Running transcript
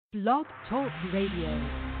Blog Talk Radio.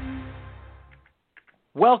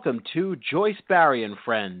 Welcome to Joyce Barry and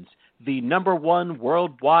Friends, the #1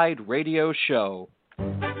 worldwide radio show. The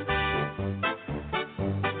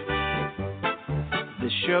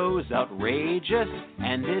show's outrageous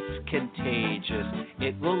and it's contagious.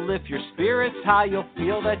 It will lift your spirits high, you'll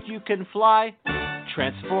feel that you can fly.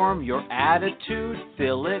 Transform your attitude,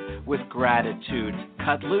 fill it with gratitude.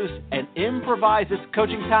 Cut loose and improvise. It's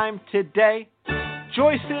coaching time today.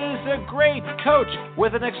 Joyce is a great coach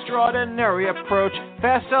with an extraordinary approach.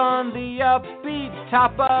 Fast on the upbeat,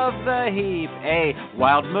 top of the heap. A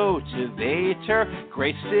wild motivator,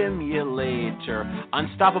 great stimulator.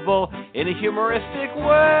 Unstoppable in a humoristic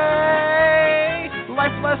way.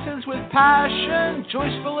 Life lessons with passion,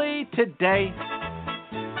 joyfully today.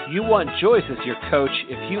 You want Joyce as your coach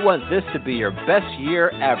if you want this to be your best year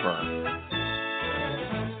ever.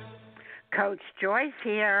 Coach Joyce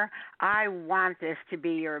here. I want this to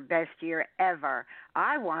be your best year ever.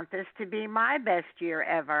 I want this to be my best year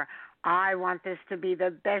ever. I want this to be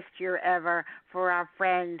the best year ever for our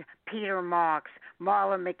friend Peter Marks,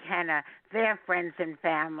 Marla, McKenna, their friends and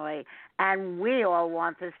family. And we all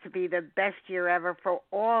want this to be the best year ever for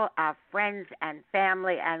all our friends and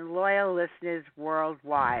family and loyal listeners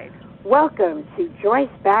worldwide. Welcome to Joyce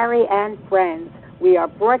Barry and Friends. We are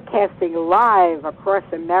broadcasting live across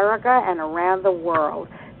America and around the world.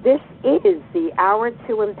 This is the Hour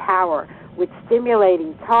to Empower, with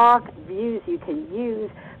stimulating talk, views you can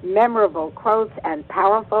use, memorable quotes, and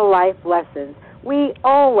powerful life lessons. We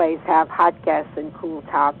always have hot guests and cool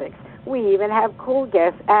topics. We even have cool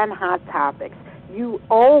guests and hot topics. You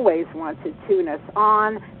always want to tune us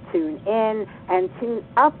on, tune in, and tune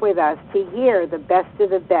up with us to hear the best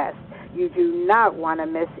of the best. You do not want to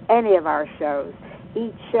miss any of our shows.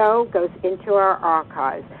 Each show goes into our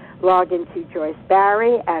archives. Log into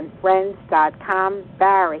JoyceBarryandFriends.com,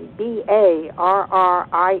 Barry, B-A-R-R-I-E,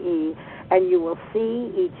 and you will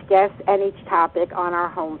see each guest and each topic on our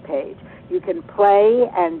homepage. You can play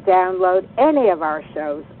and download any of our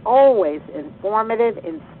shows, always informative,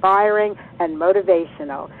 inspiring, and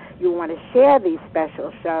motivational. You want to share these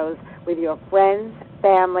special shows with your friends,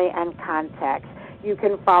 family, and contacts. You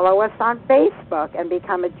can follow us on Facebook and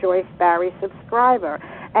become a Joyce Barry subscriber,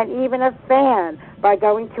 and even a fan by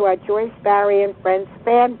going to our Joyce Barry and Friends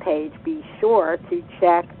fan page. Be sure to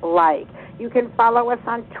check like. You can follow us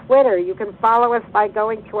on Twitter. You can follow us by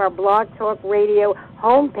going to our Blog Talk Radio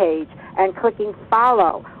homepage and clicking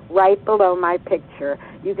follow right below my picture.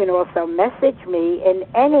 You can also message me in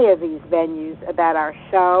any of these venues about our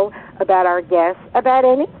show, about our guests, about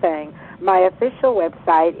anything. My official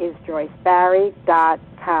website is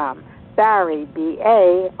joycebarry.com. Barry,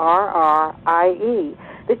 B-A-R-R-I-E.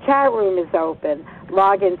 The chat room is open.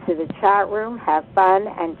 Log into the chat room, have fun,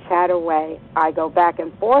 and chat away. I go back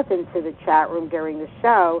and forth into the chat room during the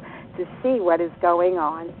show to see what is going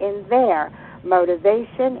on in there.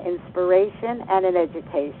 Motivation, inspiration, and an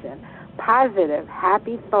education. Positive,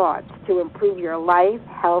 happy thoughts to improve your life,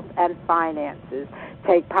 health, and finances.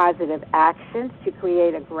 Take positive actions to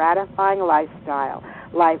create a gratifying lifestyle.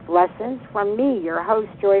 Life lessons from me, your host,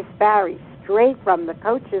 Joyce Barry, straight from the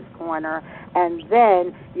Coach's Corner, and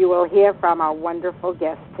then you will hear from our wonderful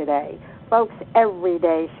guest today. Folks, every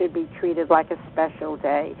day should be treated like a special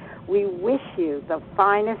day. We wish you the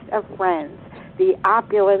finest of friends, the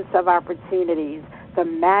opulence of opportunities, the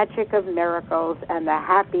magic of miracles, and the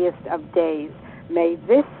happiest of days. May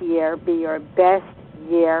this year be your best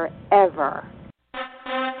year ever.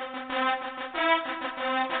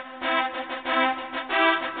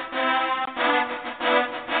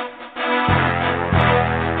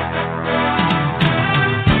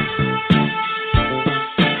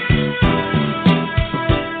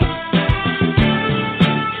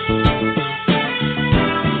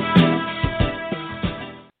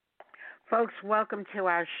 Folks, welcome to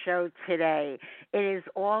our show today. It is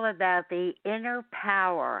all about the inner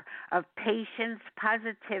power of patience,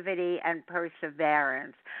 positivity, and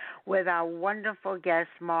perseverance with our wonderful guest,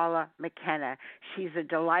 Marla, McKenna. She's a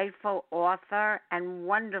delightful author and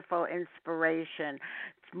wonderful inspiration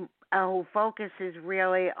who focuses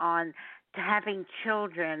really on having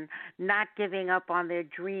children, not giving up on their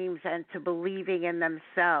dreams, and to believing in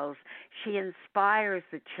themselves. She inspires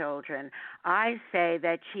the children. I say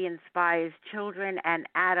that she inspires children and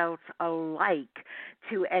adults alike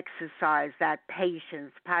to exercise that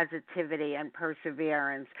patience, positivity, and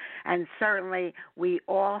perseverance. And certainly we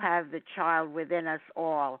all have the child within us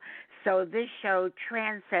all. So this show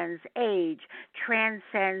transcends age,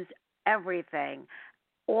 transcends everything,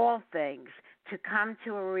 all things, to come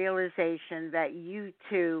to a realization that you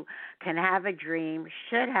too can have a dream,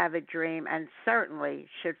 should have a dream, and certainly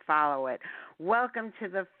should follow it. Welcome to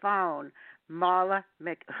the phone, Marla.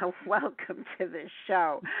 Welcome to the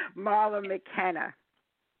show, Marla McKenna.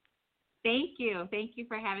 Thank you. Thank you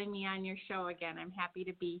for having me on your show again. I'm happy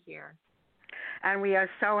to be here. And we are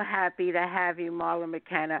so happy to have you, Marla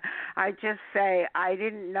McKenna. I just say I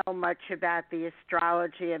didn't know much about the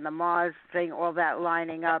astrology and the Mars thing, all that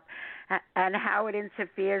lining up, and how it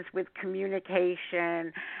interferes with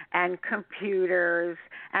communication and computers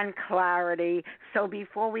and clarity. So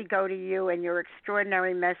before we go to you and your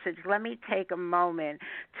extraordinary message, let me take a moment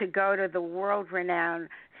to go to the world-renowned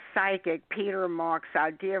psychic, Peter Marks,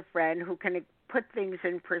 our dear friend, who can put things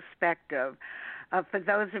in perspective. For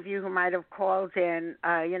those of you who might have called in,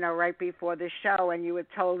 right before the show and you were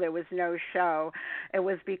told there was no show, it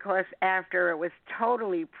was because after it was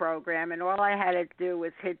totally programmed and all I had to do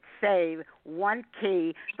was hit save, one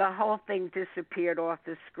key, the whole thing disappeared off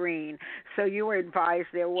the screen. So you were advised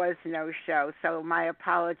there was no show. So my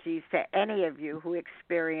apologies to any of you who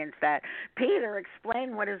experienced that. Peter,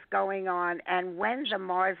 explain what is going on and when the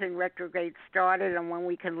Mars in retrograde started and when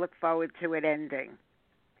we can look forward to it ending.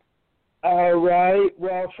 All right.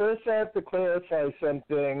 Well, first I have to clarify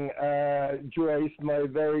something, Joyce, my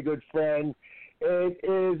very good friend. It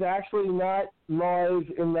is actually not Mars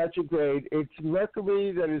in retrograde. It's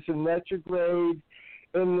Mercury that is in retrograde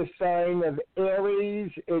in the sign of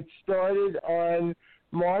Aries. It started on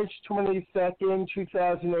March 22nd,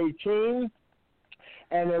 2018,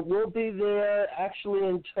 and it will be there actually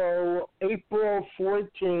until April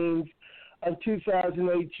 14th, of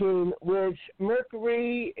 2018, with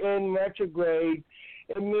Mercury in retrograde.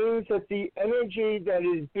 It means that the energy that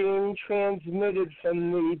is being transmitted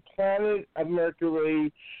from the planet of Mercury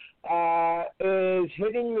is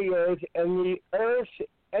hitting the Earth, and the Earth's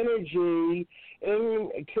energy in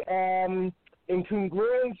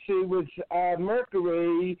congruency with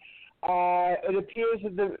Mercury, it appears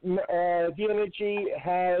that the energy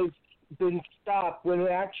has been stopped, when in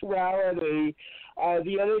actuality,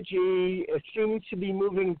 the energy seems to be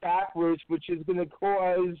moving backwards, which is going to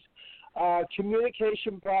cause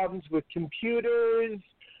communication problems with computers,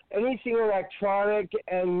 anything electronic,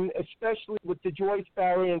 and especially with the Joyce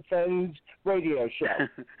Barry and Friends radio show.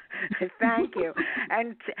 Thank you.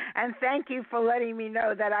 And thank you for letting me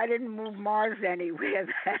know that I didn't move Mars anywhere,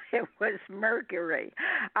 that it was Mercury.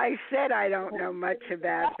 I said I don't know much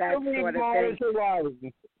about that sort of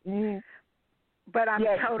thing. But I'm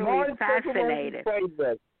totally fascinated.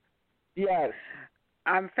 Yes.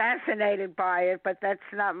 I'm fascinated by it, but that's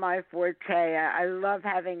not my forte. I love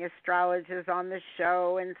having astrologers on the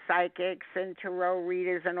show and psychics and tarot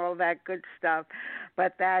readers and all that good stuff,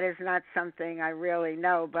 but that is not something I really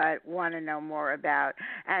know but want to know more about.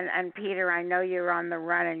 And Peter, I know you're on the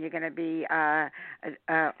run and you're going to be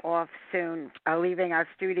off soon, leaving our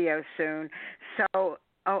studio soon. So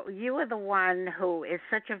you are the one who is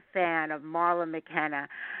such a fan of Marla McKenna.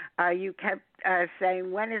 You kept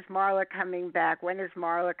saying, when is Marla coming back? When is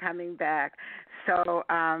Marla coming back? So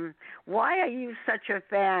why are you such a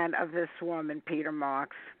fan of this woman, Peter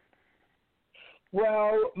Marks?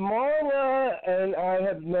 Well, Marla and I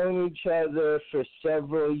have known each other for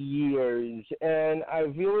several years, and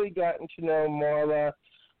I've really gotten to know Marla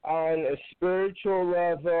on a spiritual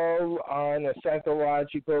level, on a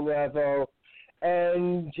psychological level.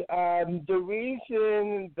 And the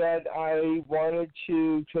reason that I wanted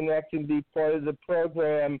to connect and be part of the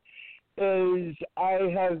program is I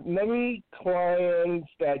have many clients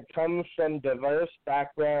that come from diverse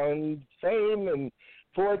backgrounds, fame and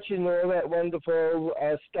fortune, all that wonderful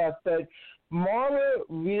stuff. But Marla,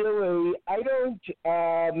 really, I don't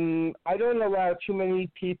allow too many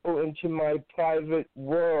people into my private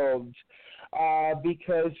world.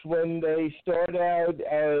 Because when they start out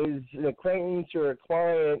as an acquaintance or a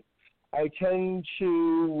client, I tend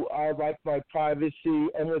to like my privacy.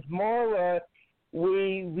 And with Marla,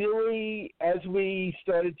 we really, as we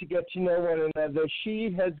started to get to know one another,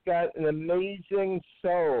 she has got an amazing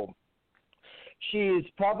soul. She is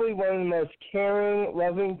probably one of the most caring,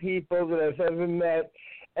 loving people that I've ever met.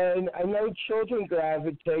 And I know children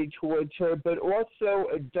gravitate towards her, but also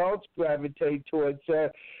adults gravitate towards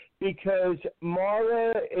her. Because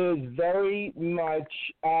Marla is very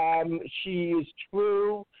much, she is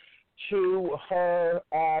true to her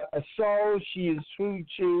soul. She is true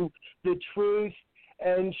to the truth,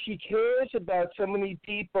 and she cares about so many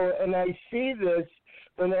people. And I see this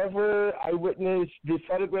whenever I witness the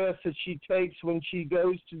photographs that she takes when she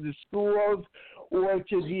goes to the schools or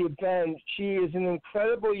to the event. She is an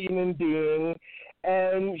incredible human being,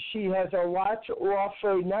 and she has a lot to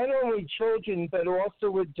offer, not only children, but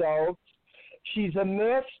also adults. She's a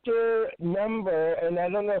master member, and I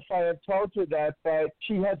don't know if I have told you that, but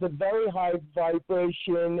she has a very high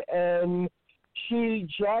vibration, and she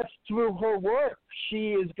just, through her work,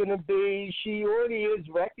 she already is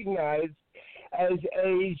recognized as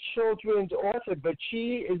a children's author, but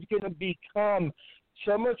she is going to become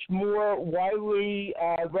so much more widely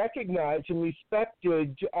recognized and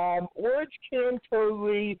respected. Words can't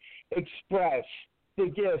totally express the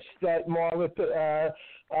gifts that Marla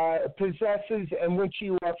possesses and which she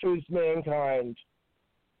offers mankind.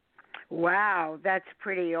 Wow, that's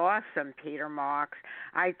pretty awesome, Peter Marks.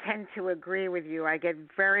 I tend to agree with you. I get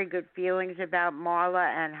very good feelings about Marla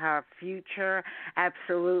and her future.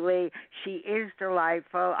 Absolutely. She is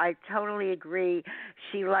delightful. I totally agree.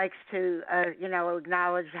 She likes to,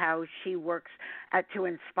 acknowledge how she works to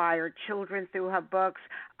inspire children through her books.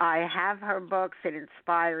 I have her books. It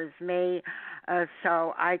inspires me.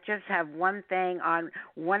 So I just have one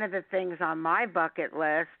of the things on my bucket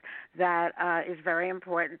list that is very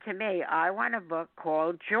important to me. I want a book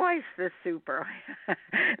called Joyce the Super,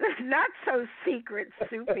 not so secret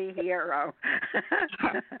superhero,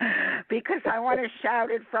 because I want to shout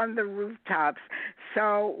it from the rooftops.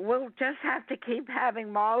 So we'll just have to keep having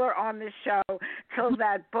Marla on the show till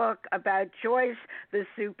that book about Joyce the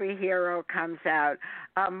superhero comes out.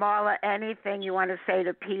 Marla, anything you want to say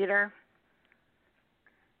to Peter?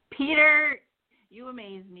 Peter, you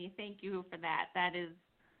amaze me. Thank you for that.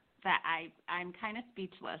 I'm kind of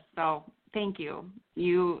speechless. So thank you.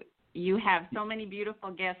 You have so many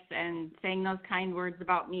beautiful gifts, and saying those kind words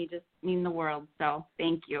about me just mean the world. So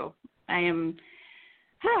thank you. Thank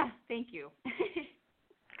you.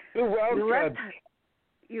 You're welcome.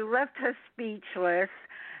 You left her speechless.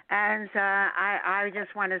 And I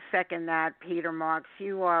just want to second that, Peter Marks.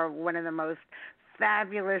 You are one of the most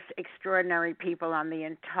fabulous, extraordinary people on the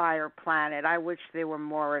entire planet. I wish there were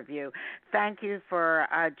more of you. Thank you for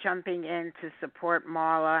jumping in to support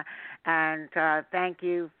Marla, and thank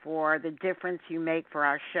you for the difference you make for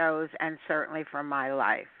our shows and certainly for my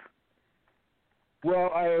life.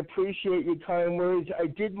 Well, I appreciate your kind words. I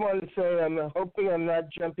did want to say I'm hoping I'm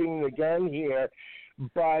not jumping the gun here,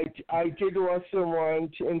 but I did also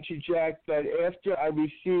want to interject that after I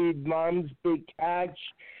received Mom's Big Catch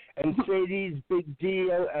and Sadie's Big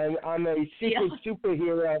Deal and I'm a secret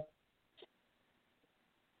superhero,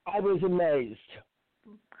 I was amazed.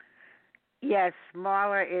 Yes,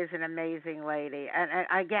 Marla is an amazing lady. And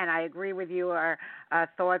again, I agree with you, our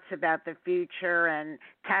thoughts about the future and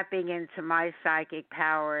tapping into my psychic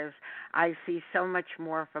powers. I see so much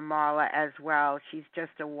more for Marla as well. She's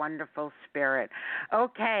just a wonderful spirit.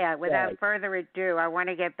 Okay, without further ado, I want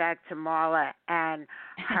to get back to Marla and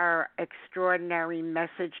her extraordinary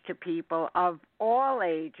message to people of all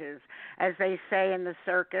ages. As they say in the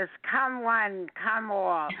circus, come one, come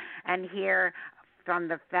all, and hear from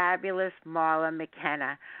the fabulous Marla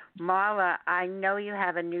McKenna. Marla, I know you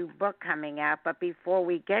have a new book coming out, but before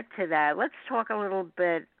we get to that, let's talk a little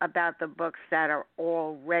bit about the books that are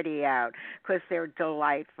already out, because they're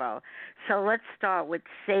delightful. So let's start with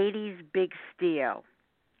Sadie's Big Steal.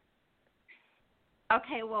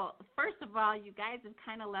 Okay, well, first of all, you guys have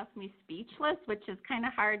kind of left me speechless, which is kind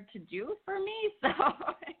of hard to do for me, so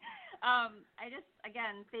I just,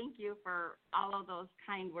 again, thank you for all of those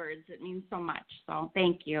kind words. It means so much, so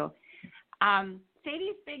thank you.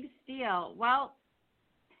 Sadie's Big Steal. Well,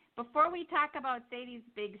 before we talk about Sadie's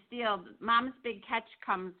Big Steal, Mom's Big Catch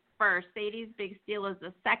comes first. Sadie's Big Steal is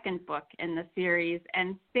the second book in the series,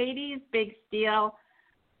 and Sadie's Big Steal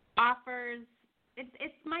offers,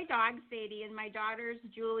 it's my dog Sadie, and my daughters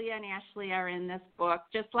Julia and Ashley are in this book,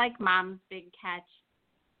 just like Mom's Big Catch,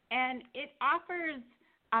 and it offers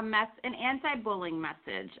an anti-bullying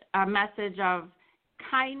message, a message of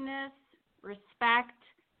kindness, respect,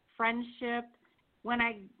 friendship. When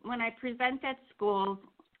I present at schools,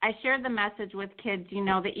 I share the message with kids,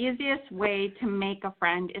 the easiest way to make a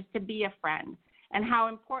friend is to be a friend, and how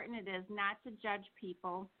important it is not to judge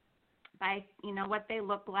people by, what they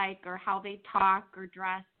look like or how they talk or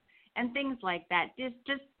dress and things like that.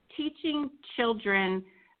 Just teaching children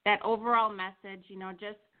that overall message,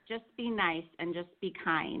 just be nice and just be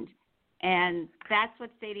kind. And that's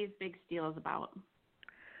what Sadie's Big Steal is about.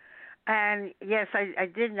 And yes, I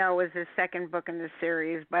did know it was the second book in the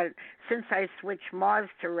series, but since I switched Mars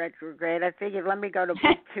to retrograde, I figured let me go to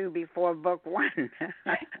book 2 before book 1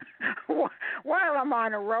 while I'm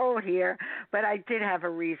on a roll here. But I did have a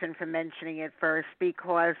reason for mentioning it first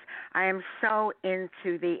because I am so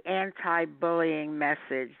into the anti-bullying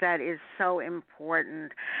message. That is so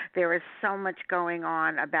important. There is so much going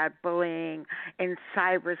on about bullying in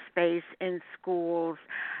cyberspace, in schools.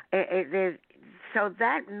 So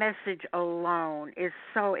that message alone is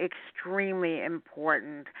so extremely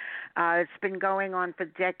important. It's been going on for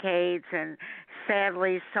decades, and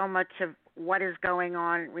sadly, so much of what is going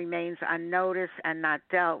on remains unnoticed and not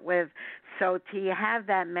dealt with. So to have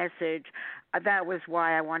that message, that was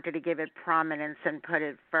why I wanted to give it prominence and put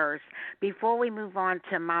it first. Before we move on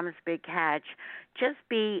to Mom's Big Catch,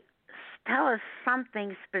 tell us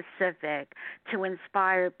something specific to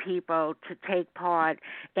inspire people to take part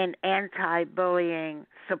in anti-bullying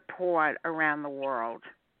support around the world.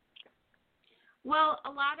 Well, a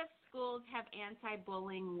lot of schools have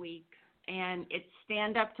anti-bullying week, and it's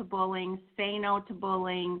stand up to bullying, say no to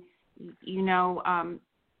bullying.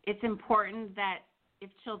 It's important that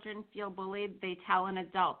if children feel bullied, they tell an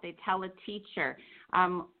adult, they tell a teacher.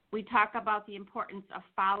 We talk about the importance of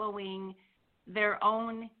following their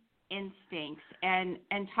own instincts and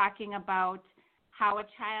talking about how a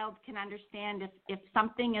child can understand if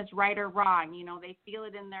something is right or wrong. They feel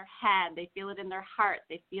it in their head, they feel it in their heart,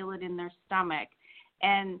 they feel it in their stomach.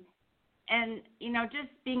 And just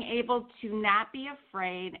being able to not be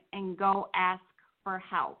afraid and go ask for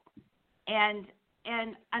help. And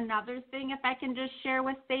another thing, if I can just share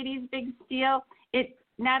with Sadie's Big Steal, it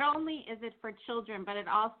not only is it for children, but it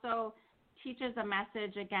also teaches a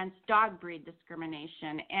message against dog breed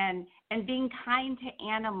discrimination and being kind to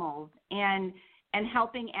animals and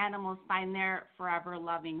helping animals find their forever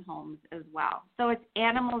loving homes as well. So it's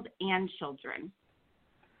animals and children.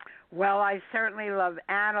 Well, I certainly love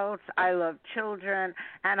adults, I love children,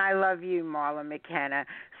 and I love you, Marla McKenna.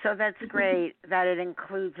 So that's great that it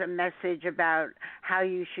includes a message about how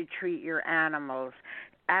you should treat your animals.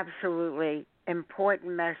 Absolutely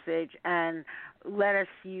important message, and let us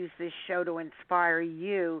use this show to inspire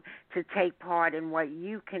you to take part in what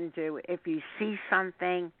you can do. If you see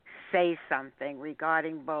something, say something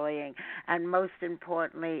regarding bullying, and most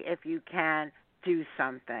importantly, if you can, do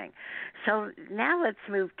something. So now let's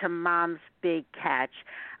move to Mom's Big Catch.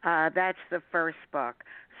 That's the first book.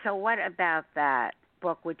 So what about that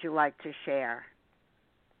book would you like to share?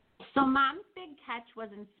 So Mom's Big Catch was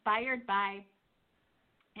inspired by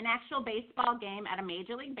an actual baseball game at a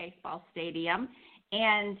Major League Baseball stadium,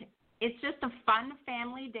 and it's just a fun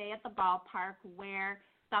family day at the ballpark where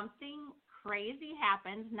something crazy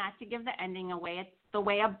happens, not to give the ending away. It's the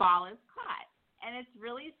way a ball is caught. And it's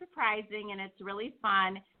really surprising, and it's really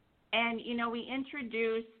fun. And, we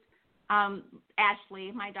introduced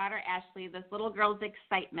Ashley, my daughter Ashley, this little girl's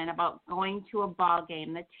excitement about going to a ball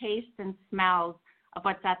game, the tastes and smells of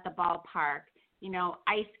what's at the ballpark,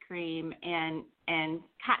 ice cream and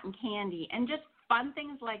cotton candy and just fun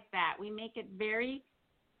things like that. We make it very,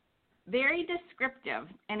 very descriptive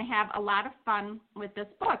and have a lot of fun with this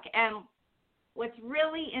book. And what's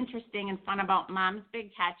really interesting and fun about Mom's Big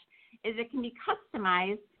Catch is it can be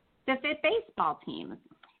customized to fit baseball teams.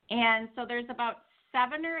 And so there's about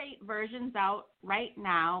 7 or 8 versions out right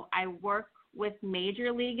now. I work with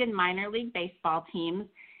Major League and Minor League Baseball teams,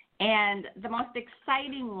 and the most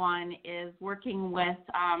exciting one is working with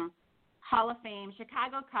Hall of Fame,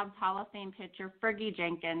 Chicago Cubs Hall of Fame pitcher Fergie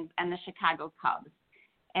Jenkins and the Chicago Cubs.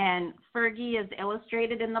 And Fergie is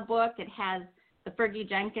illustrated in the book. It has the Fergie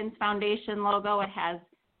Jenkins Foundation logo. It has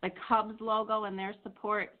the Cubs logo and their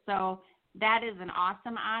support. So that is an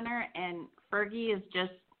awesome honor. And Fergie is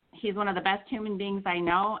he's one of the best human beings I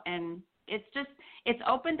know. And it's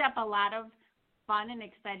opened up a lot of fun and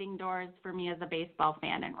exciting doors for me as a baseball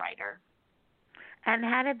fan and writer. And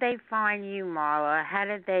how did they find you, Marla? How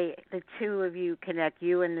did the two of you connect,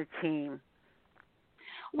 you and the team?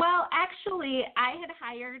 Well, actually, I had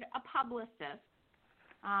hired a publicist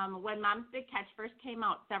when Mom's Big Catch first came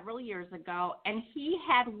out several years ago, and he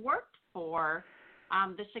had worked for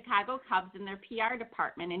the Chicago Cubs in their PR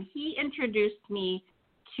department, and he introduced me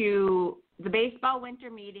to the baseball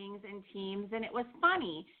winter meetings and teams, and it was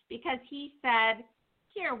funny because he said,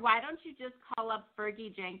 here, why don't you just call up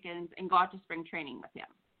Fergie Jenkins and go out to spring training with him?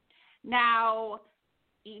 Now,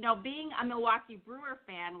 being a Milwaukee Brewer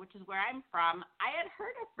fan, which is where I'm from, I had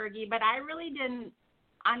heard of Fergie, but I really didn't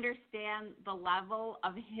understand the level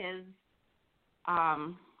of his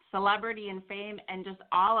celebrity and fame and just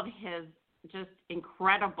all of his just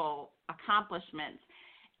incredible accomplishments.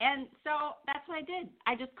 And so that's what I did.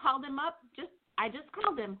 I just called him up. I just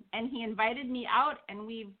called him, and he invited me out, and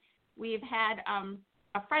we've had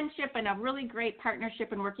a friendship and a really great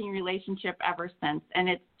partnership and working relationship ever since. And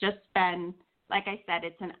it's just been, like I said,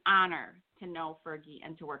 it's an honor to know Fergie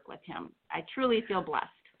and to work with him. I truly feel blessed.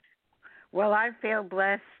 Well, I feel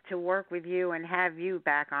blessed to work with you and have you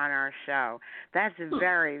back on our show. That's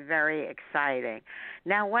very, very exciting.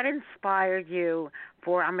 Now, what inspired you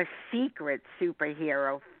for I'm a Secret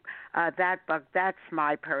Superhero? That book, that's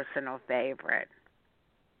my personal favorite.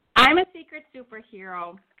 I'm a Secret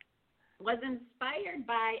Superhero was inspired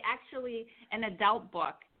by actually an adult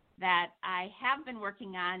book that I have been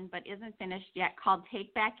working on but isn't finished yet called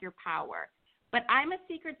Take Back Your Power. But I'm a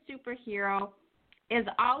Secret Superhero is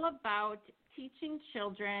all about teaching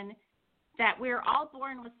children that we're all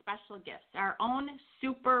born with special gifts, our own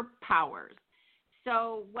superpowers.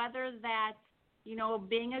 So whether that's,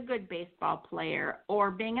 being a good baseball player or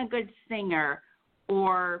being a good singer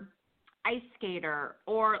or ice skater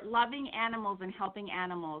or loving animals and helping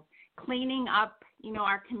animals, cleaning up,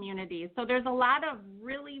 our communities. So there's a lot of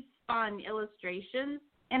really fun illustrations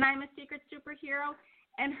in I'm a Secret Superhero.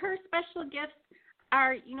 And her special gifts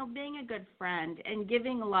are, being a good friend and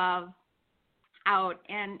giving love out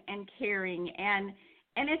and caring. And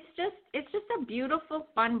it's just a beautiful,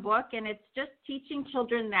 fun book. And it's just teaching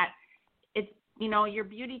children that it's, your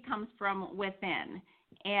beauty comes from within,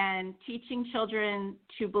 and teaching children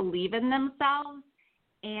to believe in themselves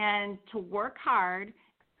and to work hard.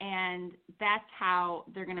 And that's how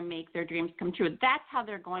they're going to make their dreams come true. That's how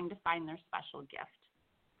they're going to find their special gift.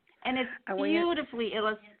 And it's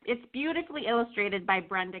beautifully illustrated by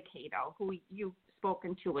Brenda Cato, who you've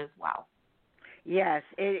spoken to as well. Yes,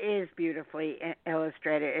 it is beautifully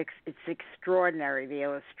illustrated. It's extraordinary, the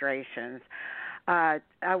illustrations. I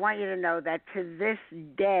want you to know that to this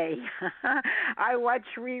day, I watch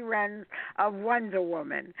reruns of Wonder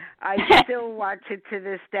Woman. I still watch it to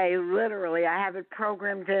this day, literally. I have it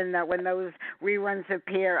programmed in that when those reruns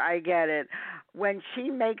appear, I get it. When she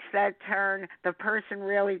makes that turn, the person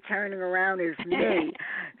really turning around is me.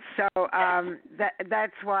 So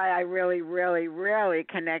that's why I really, really, really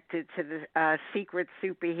connected to the Secret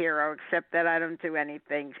Superhero, except that I don't do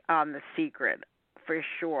anything on the Secret, for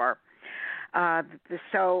sure.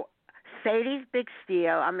 So Sadie's Big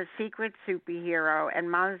Steal, I'm a Secret Superhero,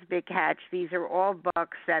 and Mom's Big Hatch, these are all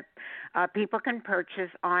books that people can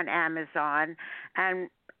purchase on Amazon. And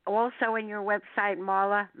also in your website,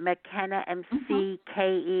 Marla, McKenna,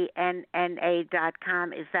 McKenna.com.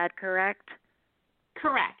 Is that correct?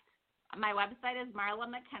 Correct. My website is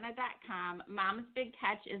marlamckenna.com. Mom's Big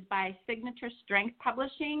Catch is by Signature Strength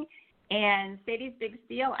Publishing. And Sadie's Big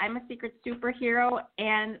Steal, I'm a Secret Superhero,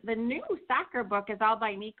 and the new soccer book is all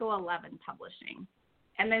by Nico 11 Publishing.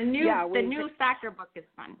 And the new soccer book is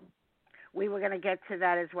fun. We were going to get to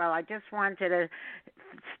that as well. I just wanted to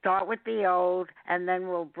start with the old, and then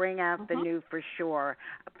we'll bring out the new for sure,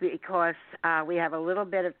 because we have a little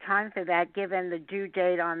bit of time for that, given the due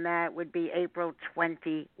date on that would be April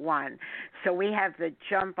 21. So we have the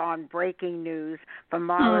jump on breaking news for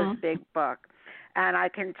Marla's big book. And I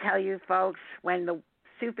can tell you, folks, when the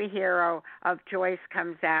Superhero of Joyce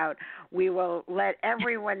comes out, we will let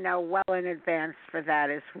everyone know well in advance for that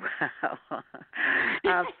as well.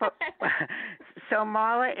 So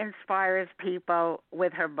Marla inspires people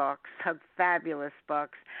with her books, her fabulous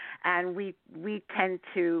books, and we tend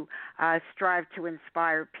to strive to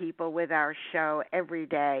inspire people with our show every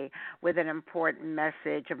day with an important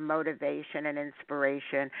message of motivation and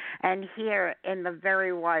inspiration. And here, in the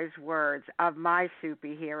very wise words of my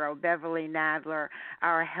superhero, Beverly Nadler,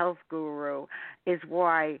 our health guru, is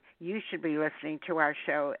why you should be listening to our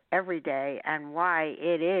show every day and why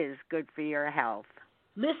it is good for your health.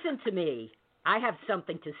 Listen to me. I have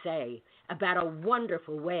something to say about a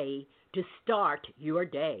wonderful way to start your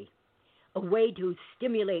day, a way to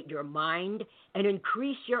stimulate your mind and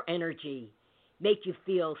increase your energy, make you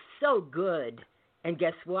feel so good. And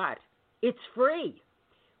guess what? It's free.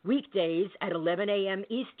 Weekdays at 11 a.m.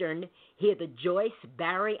 Eastern, hear the Joyce,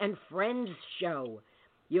 Barry, and Friends show.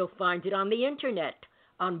 You'll find it on the internet,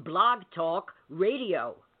 on Blog Talk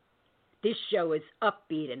Radio. This show is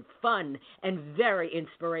upbeat and fun and very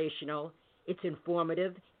inspirational. It's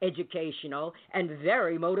informative, educational, and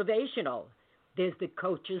very motivational. There's the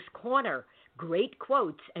Coach's Corner, great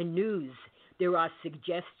quotes and news. There are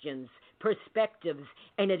suggestions, perspectives,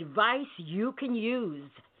 and advice you can use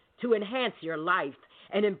to enhance your life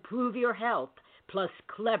and improve your health, plus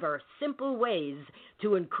clever, simple ways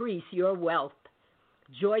to increase your wealth.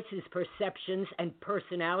 Joyce's perceptions and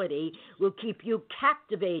personality will keep you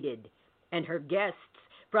captivated, and her guests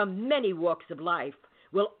from many walks of life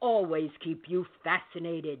will always keep you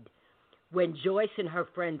fascinated. When Joyce and her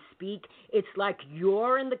friends speak, it's like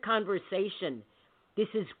you're in the conversation. This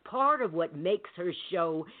is part of what makes her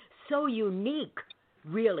show so unique,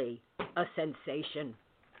 really a sensation.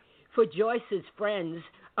 For Joyce's friends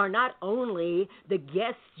are not only the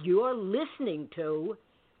guests you're listening to,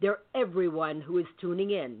 they're everyone who is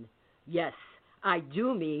tuning in. Yes, I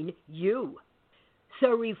do mean you.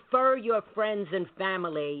 So refer your friends and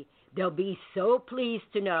family. They'll be so pleased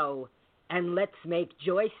to know. And let's make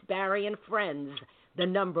Joyce Barry and Friends the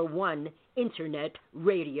 #1 internet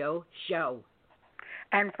radio show.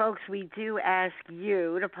 And folks, we do ask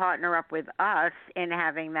you to partner up with us in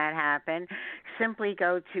having that happen. Simply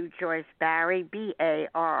go to Joyce Barry,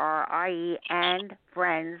 BARRIE, and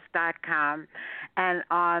friends.com. And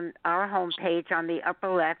on our homepage on the upper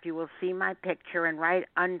left, you will see my picture, and right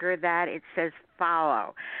under that it says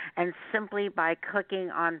follow. And simply by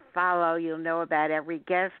clicking on follow, you'll know about every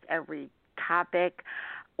guest, every topic,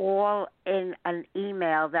 all in an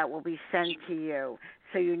email that will be sent to you.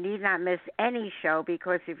 So you need not miss any show,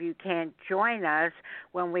 because if you can't join us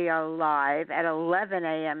when we are live at 11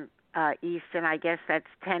 a.m. Eastern, I guess that's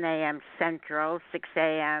 10 a.m. Central, 6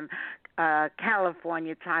 a.m.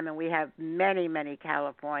 California time, and we have many, many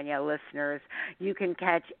California listeners. You can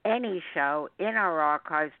catch any show in our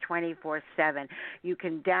archives 24/7. You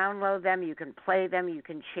can download them, you can play them, you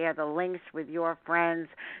can share the links with your friends.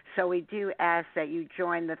 So we do ask that you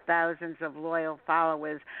join the thousands of loyal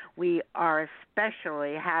followers. We are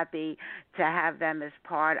especially happy to have them as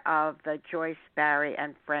part of the Joyce Barry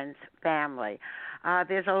and Friends family.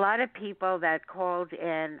 There's a lot of people that called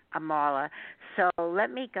in, Marla, so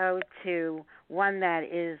let me go to one that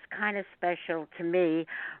is kind of special to me,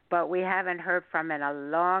 but we haven't heard from in a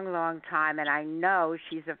long, long time, and I know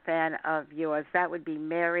she's a fan of yours. That would be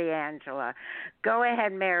Mary Angela. Go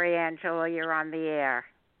ahead, Mary Angela, you're on the air.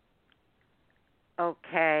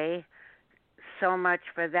 Okay. So much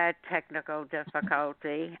for that technical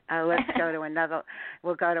difficulty. Let's go to another.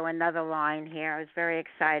 We'll go to another line here. I was very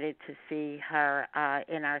excited to see her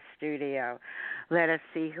in our studio. Let us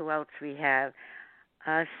see who else we have.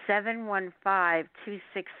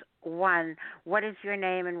 715-261. What is your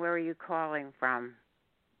name and where are you calling from?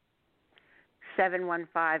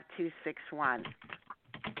 715-261.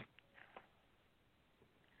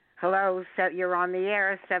 Hello, so you're on the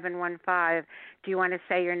air, 715. Do you want to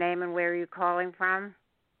say your name and where are you calling from?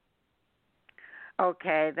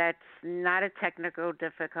 Okay, that's not a technical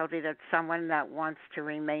difficulty. That's someone that wants to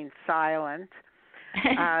remain silent.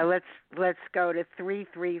 Let's go to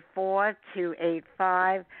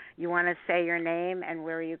 334-285. You want to say your name and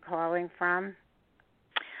where are you calling from?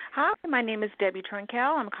 Hi, my name is Debbie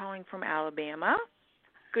Trinkel. I'm calling from Alabama.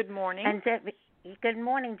 Good morning. And Debbie, good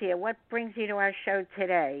morning, dear. What brings you to our show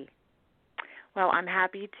today? Well, I'm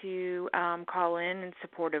happy to call in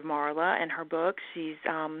support of Marla and her book. She's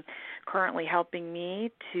currently helping me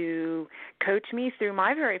to coach me through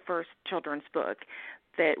my very first children's book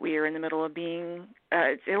that we are in the middle of being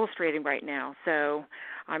illustrating right now. So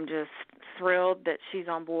I'm just thrilled that she's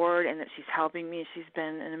on board and that she's helping me. She's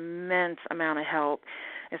been an immense amount of help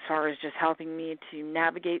as far as just helping me to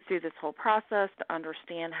navigate through this whole process, to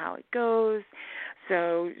understand how it goes.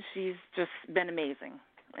 So she's just been amazing.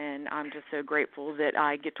 And I'm just so grateful that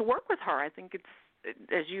I get to work with her. I think it's,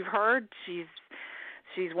 as you've heard, she's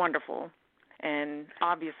wonderful and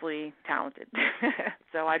obviously talented.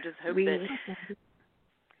 So I just hope that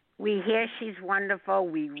we hear she's wonderful.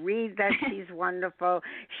 We read that she's wonderful.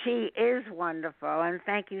 She is wonderful. And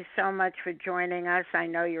thank you so much for joining us. I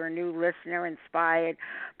know you're a new listener inspired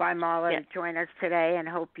by Marla to join us today, and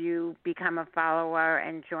hope you become a follower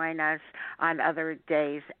and join us on other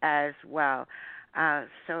days as well.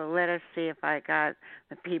 So let us see if I got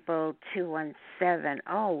the people 217.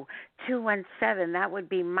 Oh, 217, that would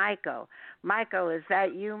be Michael. Michael, is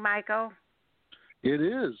that you, Michael? It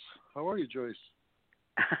is. How are you, Joyce?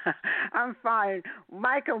 I'm fine.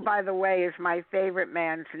 Michael, by the way, is my favorite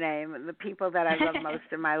man's name. The people that I love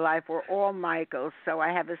most in my life were all Michaels, so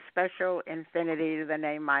I have a special infinity to the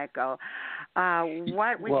name Michael.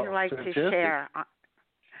 What would you like to share?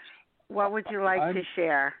 What would you like to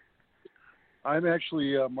share? I'm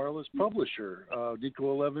actually Marla's publisher,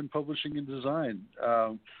 Nico 11 Publishing and Design.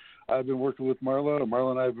 I've been working with Marla.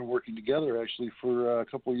 Marla and I have been working together actually for a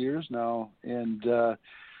couple of years now, and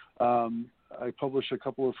I publish a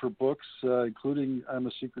couple of her books, including I'm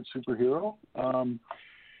a Secret Superhero.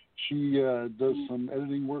 She does some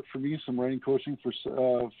editing work for me, some writing coaching for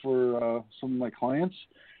some of my clients.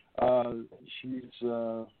 She's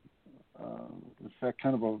in fact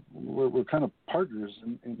we're kind of partners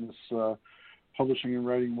in this publishing and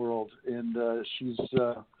writing world, and she's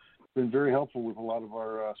been very helpful with a lot of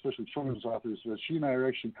our, especially children's authors. She and I are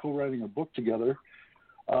actually co-writing a book together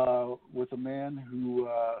with a man who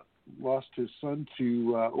lost his son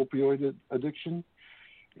to opioid addiction,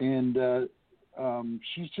 and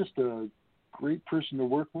she's just a great person to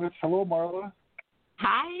work with. Hello, Marla.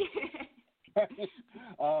 Hi.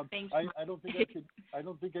 Thanks. I don't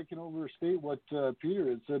think I can overstate what Peter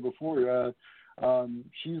had said before.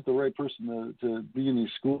 She's the right person to be in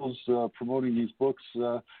these schools promoting these books,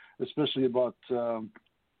 especially about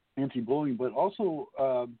anti-bullying, but also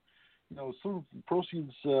some of the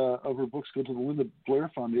proceeds of her books go to the Linda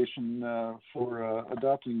Blair Foundation for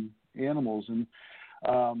adopting animals, and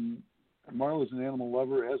Marla's an animal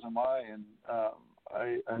lover, as am I, and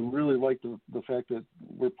I really like the fact that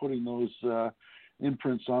we're putting those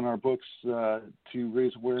imprints on our books to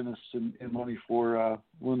raise awareness and money for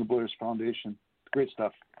Linda Blair's Foundation. Great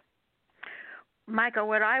stuff. Michael,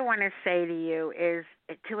 what I want to say to you is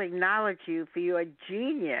to acknowledge you for your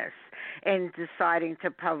genius in deciding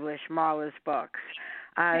to publish Marla's books.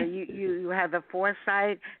 You have the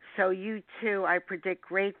foresight, so you too, I predict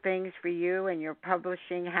great things for you and your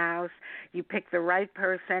publishing house. You pick the right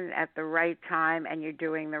person at the right time, and you're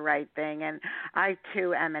doing the right thing. And I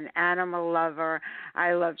too am an animal lover.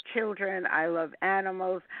 I love children. I love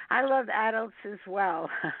animals. I love adults as well.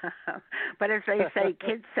 But as they say,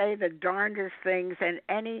 kids say the darndest things, and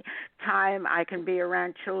any time I can be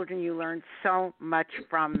around children, you learn so much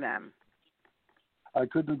from them. I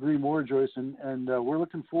couldn't agree more, Joyce, and we're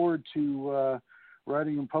looking forward to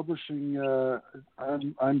writing and publishing.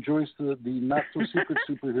 I'm Joyce, the not-so-secret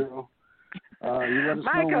superhero. You let us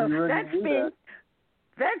Michael, know when you're ready to do that.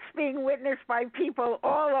 That's being witnessed by people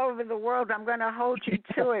all over the world. I'm going to hold you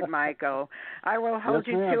to it, Michael. I will hold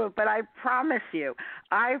you to it, but I promise you,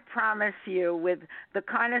 with the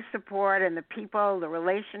kind of support and the people, the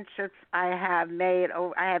relationships I have made,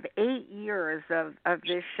 I have 8 years of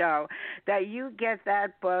this show, that you get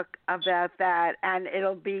that book about that, and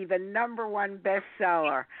it'll be the #1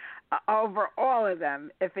 bestseller over all of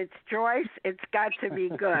them. If it's Joyce, it's got to be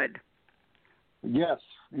good. Yes,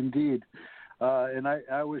 indeed. And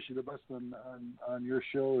I wish you the best on your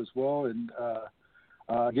show as well. And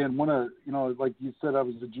again, like you said, I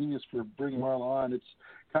was a genius for bringing Marla on. It's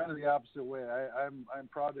kind of the opposite way. I'm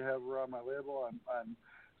proud to have her on my label. I'm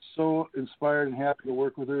so inspired and happy to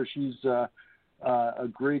work with her. She's a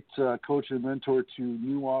great coach and mentor to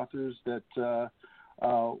new authors that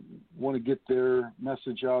want to get their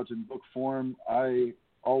message out in book form. I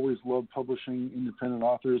always love publishing independent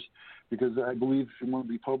authors because I believe if you want to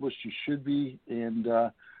be published, you should be. And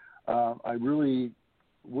I really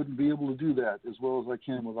wouldn't be able to do that as well as I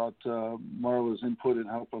can without Marla's input and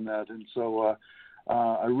help on that. And so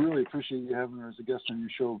I really appreciate you having her as a guest on your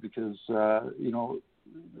show because,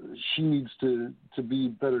 she needs to be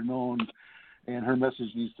better known and her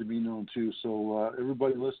message needs to be known too. So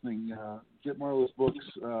everybody listening, get Marla's books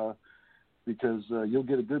because you'll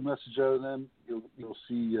get a good message out of them. You'll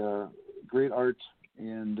see great art,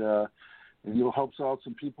 and you'll help out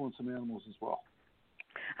some people and some animals as well.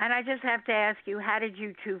 And I just have to ask you, how did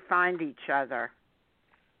you two find each other?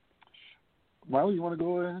 Marla, you want to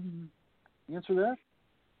go ahead and answer that?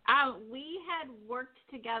 We had worked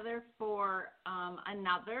together for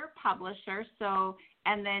another publisher,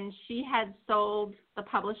 and then she had sold the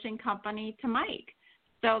publishing company to Mike.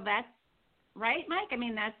 So that's right, Mike? I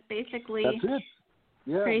mean, that's basically it.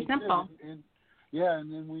 Yeah, pretty simple. And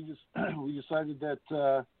then we decided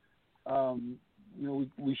that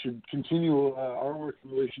we should continue our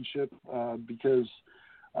working relationship because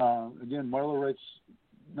again, Marla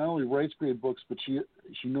not only writes great books, but she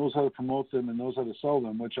knows how to promote them and knows how to sell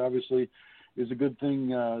them, which obviously is a good thing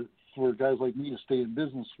for guys like me to stay in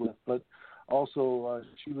business with. But also,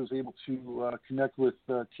 she was able to connect with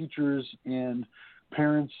teachers and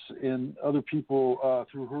parents and other people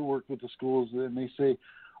through her work with the schools, and they say,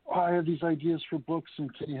 I have these ideas for books,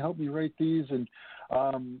 and can you help me write these? And,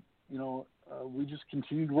 we just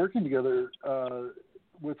continued working together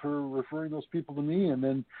with her referring those people to me, and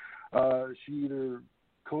then she either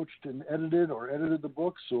coached and edited the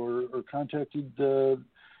books or contacted,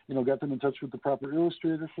 got them in touch with the proper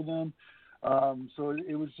illustrator for them. So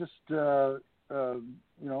it was just,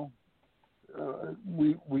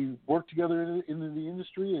 we worked together in the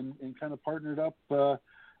industry and kind of partnered up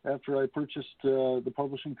after I purchased the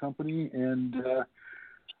publishing company. And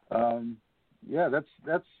that's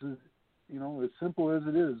as simple as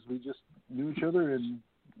it is. We just knew each other and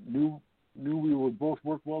knew we would both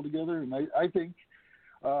work well together. And I think,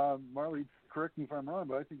 Marla, correct me if I'm wrong,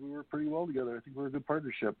 but I think we worked pretty well together. I think we're a good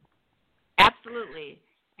partnership. Absolutely.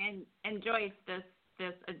 And Joyce, this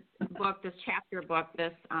book, this chapter book,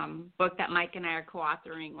 this book that Mike and I are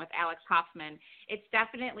co-authoring with Alex Hoffman, it's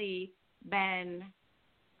definitely been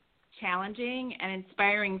challenging and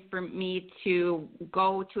inspiring for me to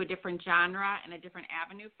go to a different genre and a different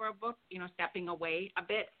avenue for a book, stepping away a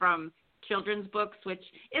bit from children's books, which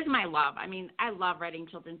is my love. I mean, I love writing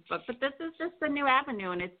children's books, but this is just a new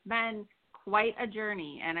avenue, and it's been quite a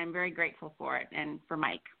journey, and I'm very grateful for it and for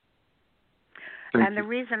Mike. And the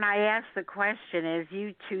reason I asked the question is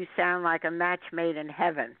you two sound like a match made in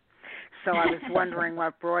heaven. So I was wondering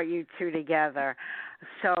what brought you two together.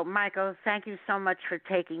 So, Michael, thank you so much for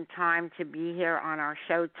taking time to be here on our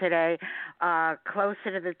show today.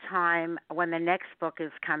 Closer to the time when the next book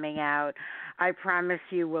is coming out, I promise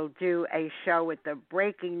you we'll do a show with the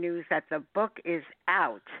breaking news that the book is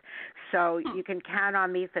out. So you can count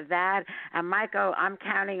on me for that. And, Michael, I'm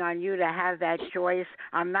counting on you to have that choice.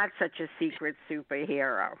 I'm not such a secret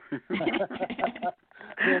superhero.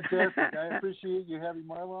 Fantastic. I appreciate you having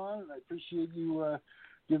Marla on, and I appreciate you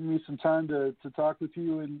giving me some time to talk with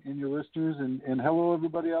you and your listeners. And hello,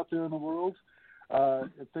 everybody out there in the world.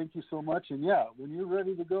 Thank you so much. And, yeah, when you're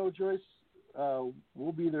ready to go, Joyce,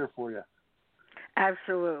 we'll be there for you.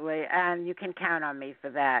 Absolutely. And you can count on me for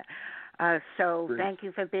that. So Great. Thank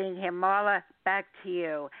you for being here. Marla, back to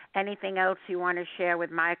you. Anything else you want to share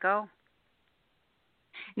with Michael?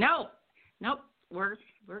 Nope. We're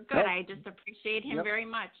good. Nope. I just appreciate him very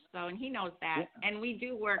much. So, and he knows that. Yeah. And we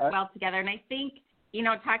do work well together. And I think,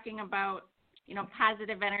 talking about,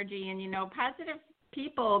 positive energy and, positive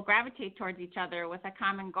people gravitate towards each other with a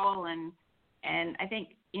common goal. And I think,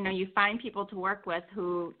 you find people to work with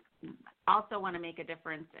who also want to make a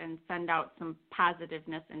difference and send out some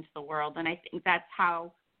positiveness into the world. And I think that's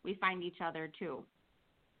how we find each other too.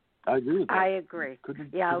 I agree with that. I agree.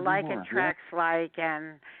 Couldn't like more. attracts like,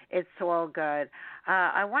 and it's all good.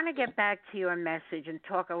 I want to get back to your message and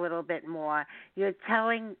talk a little bit more. You're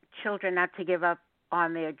telling children not to give up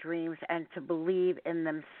on their dreams and to believe in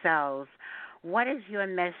themselves. What is your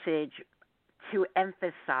message to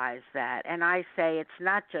emphasize that? And I say it's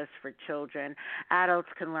not just for children. Adults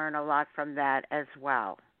can learn a lot from that as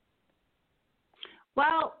well.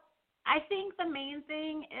 Well, I think the main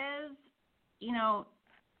thing is,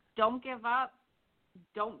 don't give up.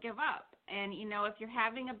 Don't give up. And, if you're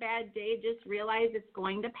having a bad day, just realize it's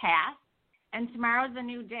going to pass. And tomorrow's a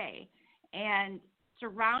new day. And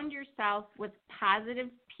surround yourself with positive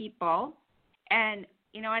people. And,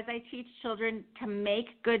 as I teach children to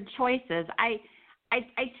make good choices, I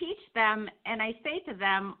teach them and I say to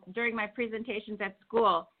them during my presentations at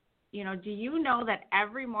school, do you know that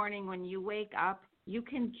every morning when you wake up, you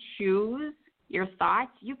can choose your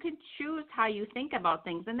thoughts? You can choose how you think about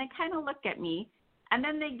things. And they kind of look at me and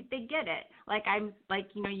then they get it.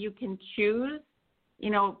 You can choose,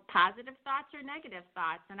 positive thoughts or negative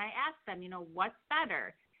thoughts. And I ask them, what's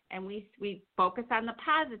better? And we focus on the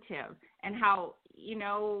positive and how,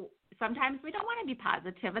 sometimes we don't want to be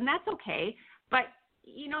positive, and that's okay. But,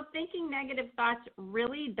 thinking negative thoughts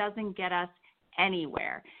really doesn't get us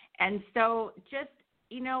anywhere. And so just,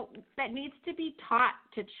 that needs to be taught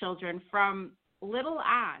to children from little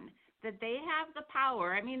on, that they have the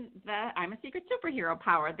power. I mean, I'm a secret superhero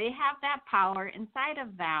power. They have that power inside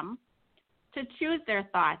of them to choose their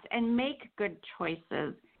thoughts and make good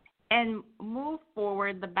choices and move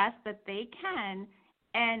forward the best that they can,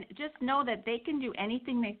 and just know that they can do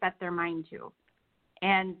anything they set their mind to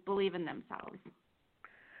and believe in themselves.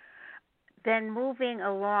 Then moving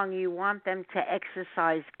along, you want them to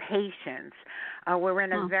exercise patience. We're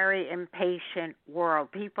in a very impatient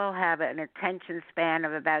world. People have an attention span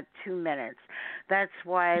of about 2 minutes. That's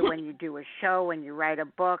why when you do a show, when you write a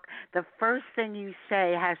book, the first thing you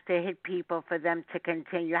say has to hit people for them to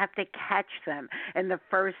continue. You have to catch them in the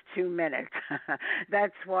first 2 minutes.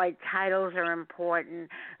 That's why titles are important.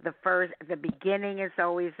 The beginning is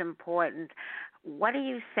always important. What do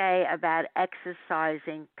you say about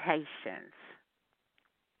exercising patience?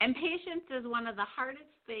 And patience is one of the hardest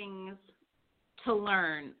things to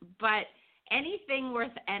learn, but anything worth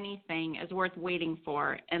anything is worth waiting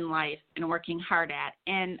for in life and working hard at.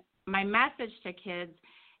 And my message to kids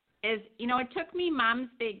is, it took me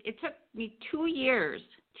 2 years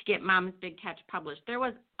to get Mom's Big Catch published. There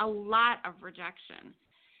was a lot of rejection.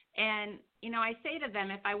 And, I say to them,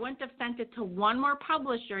 if I wouldn't have sent it to one more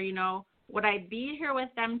publisher, would I be here with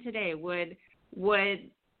them today? Would I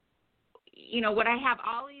have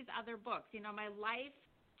all these other books? My life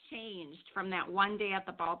changed from that one day at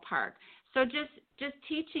the ballpark. So just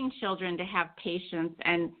teaching children to have patience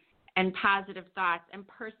and positive thoughts and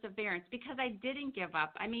perseverance, because I didn't give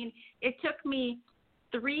up. I mean, it took me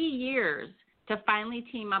 3 years to to finally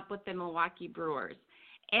team up with the Milwaukee Brewers.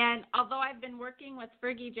 And although I've been working with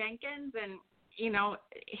Fergie Jenkins and,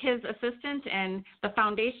 his assistant and the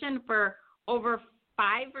foundation for over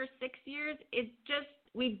 5 or 6 years,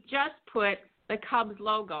 we just put the Cubs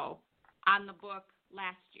logo on the book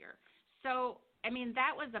last year. So,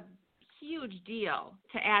 that was a huge deal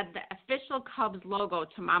to add the official Cubs logo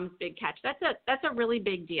to Mom's Big Catch. That's a really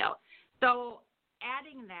big deal. So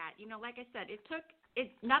adding that, like I said,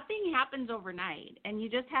 nothing happens overnight, and you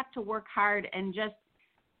just have to work hard and just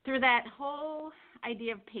through that whole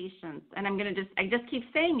idea of patience. And I just keep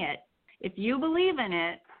saying it. If you believe in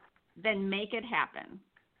it, then make it happen.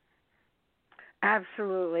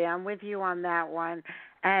 Absolutely. I'm with you on that one.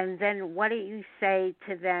 And then what do you say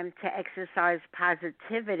to them to exercise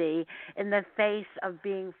positivity in the face of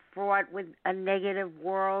being fraught with a negative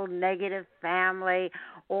world, negative family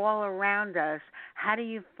all around us? How do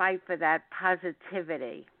you fight for that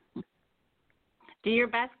positivity? Do your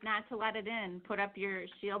best not to let it in. Put up your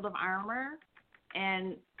shield of armor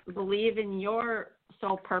and believe in your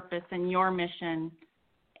sole purpose and your mission,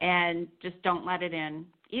 and just don't let it in.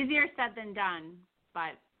 Easier said than done,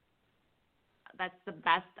 but that's the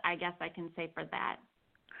best I guess I can say for that.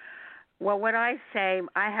 Well, what I say,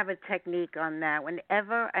 I have a technique on that.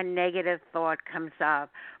 Whenever a negative thought comes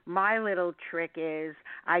up, my little trick is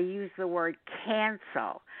I use the word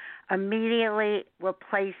cancel, immediately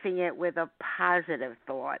replacing it with a positive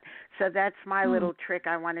thought. So that's my little trick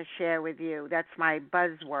I want to share with you. That's my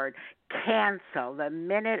buzzword, cancel. The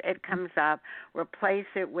minute it comes up, replace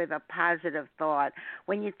it with a positive thought.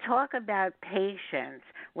 When you talk about patience,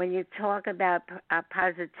 when you talk about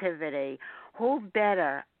positivity, who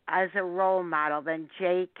better as a role model than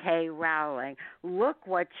J.K. Rowling? Look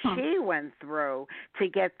what she went through to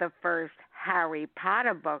get the first Harry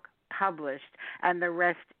Potter book published, and the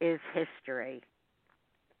rest is history.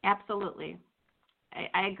 Absolutely.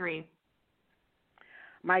 I agree.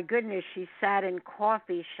 My goodness, she sat in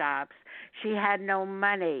coffee shops. She had no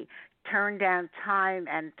money, turned down time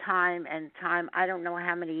and time and time. I don't know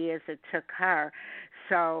how many years it took her.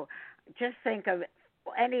 So just think of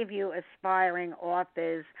any of you aspiring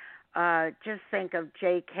authors, just think of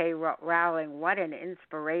J.K. Rowling. What an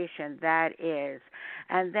inspiration that is.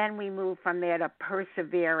 And then we move from there to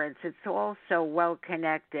perseverance. It's also well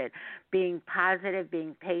connected. Being positive,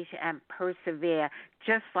 being patient, and persevere,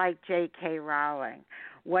 just like J.K. Rowling.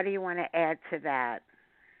 What do you want to add to that?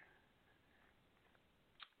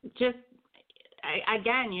 Just,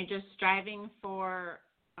 again, you're just striving for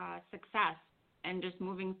success and just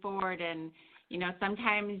moving forward. And,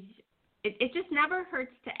 sometimes it just never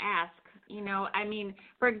hurts to ask.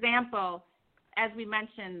 For example, as we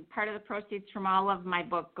mentioned, part of the proceeds from all of my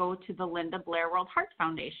book go to the Linda Blair World Heart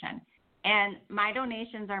Foundation. And my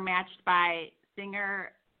donations are matched by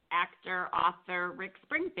singer, actor, author Rick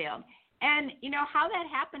Springfield. And, how that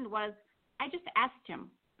happened was I just asked him.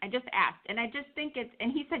 And I just think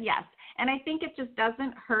and he said yes. And I think it just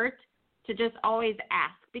doesn't hurt to just always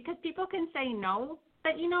ask, because people can say no,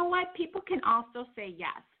 but you know what? People can also say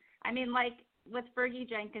yes. Like with Fergie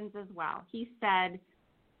Jenkins as well. He said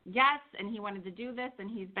yes, and he wanted to do this, and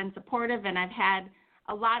he's been supportive, and I've had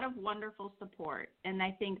a lot of wonderful support. And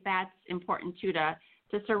I think that's important, too, to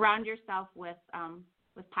surround yourself with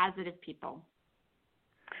positive people.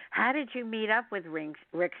 How did you meet up with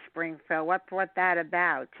Rick Springfield? What brought that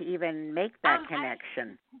about to even make that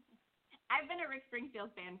connection? I've been a Rick Springfield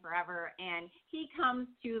fan forever, and he comes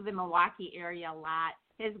to the Milwaukee area a lot.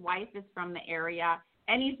 His wife is from the area,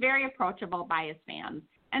 and he's very approachable by his fans.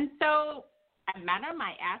 And so I met him,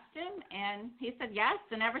 I asked him, and he said yes.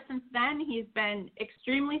 And ever since then, he's been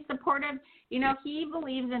extremely supportive. He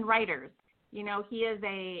believes in writers. He is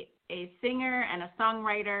a singer and a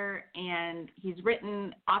songwriter, and he's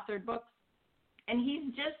authored books. And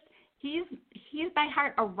he's by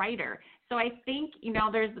heart a writer. So I think,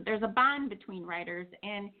 there's a bond between writers,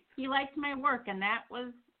 and he liked my work, and that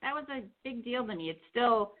was a big deal to me. It's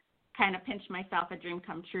still kind of pinch myself a dream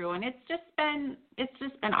come true, and it's just been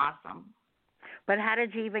awesome. But how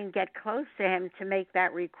did you even get close to him to make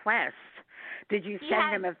that request? Did you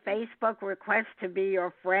send him a Facebook request to be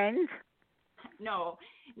your friend? No.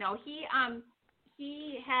 He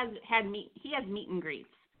has meet and greets.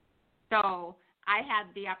 So I had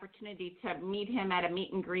the opportunity to meet him at a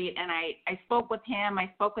meet and greet, and I spoke with him. I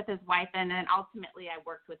spoke with his wife, and then ultimately I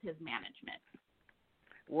worked with his management.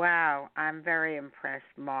 Wow, I'm very impressed,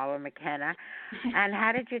 Marla McKenna. And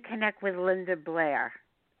how did you connect with Linda Blair?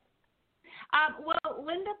 Well,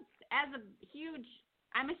 Linda,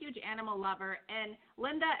 I'm a huge animal lover, and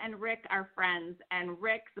Linda and Rick are friends, and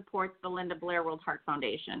Rick supports the Linda Blair World Heart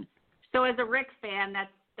Foundation. So as a Rick fan,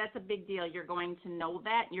 that's a big deal. You're going to know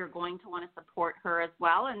that. You're going to want to support her as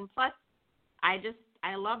well. And plus,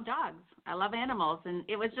 I love dogs. I love animals. And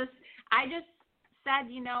I just said,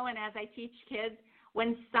 and as I teach kids,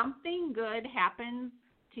 when something good happens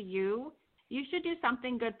to you, you should do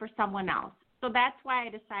something good for someone else. So that's why I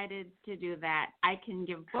decided to do that. I can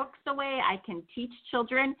give books away. I can teach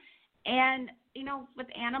children. And, with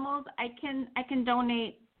animals, I can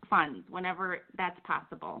donate funds whenever that's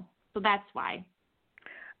possible. So that's why.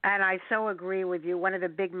 And I so agree with you. One of the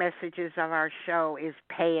big messages of our show is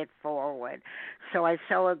pay it forward. So I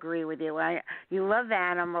so agree with you. You love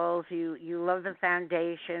animals. You love the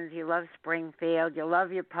foundations. You love Springfield. You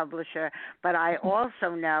love your publisher. But I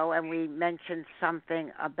also know, and we mentioned something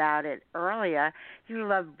about it earlier, you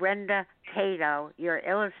love Brenda Cato, your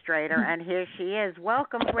illustrator, and here she is.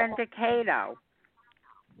 Welcome, Brenda Cato.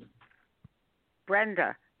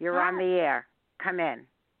 Brenda, you're on the air. Come in.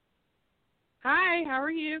 Hi, how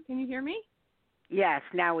are you? Can you hear me? Yes,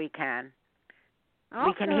 now we can. Awesome.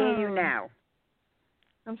 We can hear you now.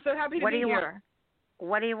 I'm so happy to be here.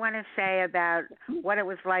 What do you want to say about what it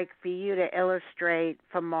was like for you to illustrate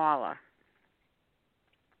for Marla?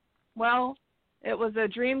 Well, it was a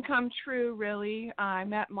dream come true, really. I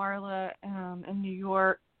met Marla in New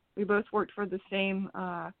York. We both worked for the same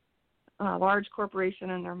large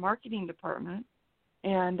corporation in their marketing department.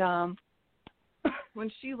 And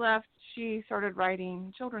when she left, she started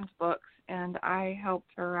writing children's books, and I helped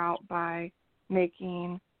her out by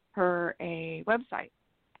making her a website.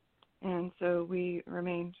 And so we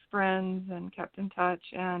remained friends and kept in touch.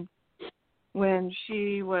 And when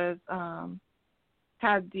she was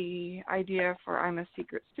had the idea for I'm a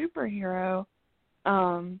Secret Superhero,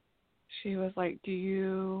 she was like, do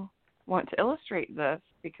you want to illustrate this?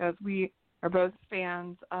 Because we are both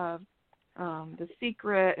fans of The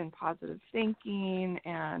Secret and positive thinking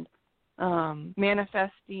and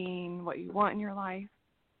manifesting what you want in your life.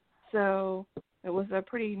 So it was a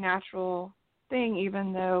pretty natural thing,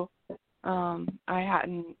 even though I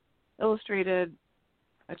hadn't illustrated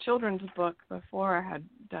a children's book before. I had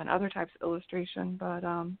done other types of illustration, but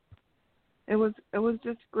it was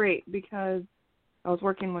just great because I was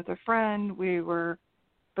working with a friend. We were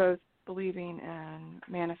both believing in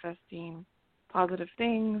manifesting positive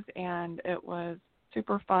things, and it was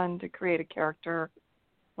super fun to create a character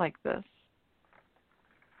like this.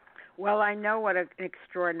 Well, I know what an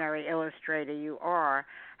extraordinary illustrator you are.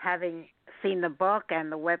 Having seen the book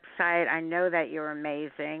and the website, I know that you're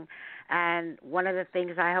amazing. And one of the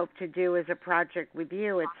things I hope to do is a project with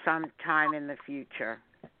you at some time in the future.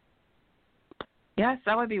 Yes,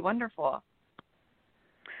 that would be wonderful.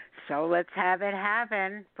 So let's have it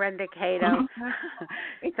happen, Brenda Cato.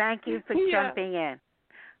 Thank you for jumping in.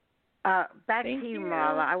 Back to you,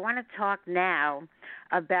 Marla. I want to talk now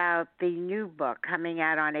about the new book coming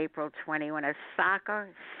out on April 21, A Soccer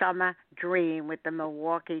Summer Dream with the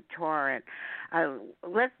Milwaukee Torrent.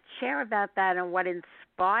 Let's share about that and what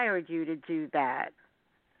inspired you to do that.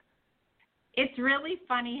 It's really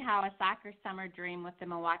funny how A Soccer Summer Dream with the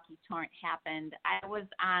Milwaukee Torrent happened. I was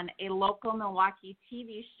on a local Milwaukee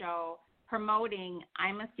TV show promoting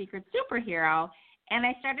I'm a Secret Superhero, and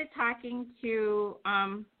I started talking to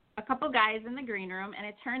a couple guys in the green room, and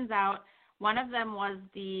it turns out one of them was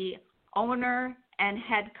the owner and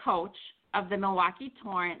head coach of the Milwaukee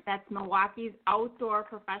Torrent. That's Milwaukee's outdoor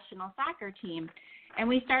professional soccer team. And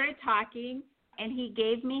we started talking, and he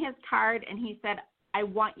gave me his card, and he said, I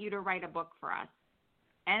want you to write a book for us.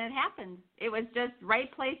 And it happened. It was just right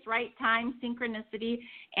place, right time, synchronicity.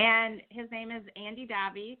 And his name is Andy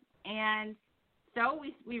Davi. And so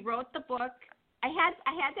we wrote the book. I had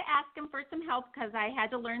to ask him for some help because I had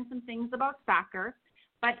to learn some things about soccer.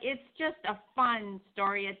 But it's just a fun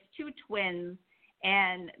story. It's two twins,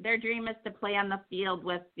 and their dream is to play on the field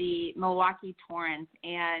with the Milwaukee Torrent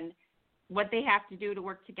and what they have to do to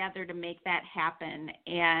work together to make that happen.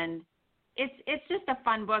 And it's just a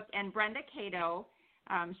fun book. And Brenda Cato,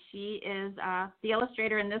 she is the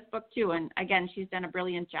illustrator in this book too. And again, she's done a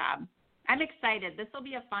brilliant job. I'm excited. This will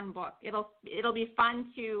be a fun book. It'll be fun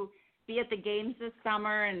to be at the games this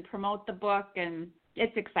summer and promote the book, and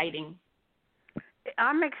it's exciting.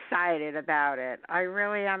 I'm excited about it. I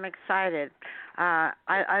really am excited.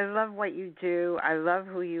 I love what you do. I love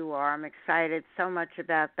who you are. I'm excited so much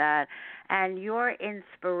about that. And your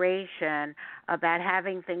inspiration about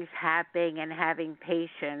having things happen and having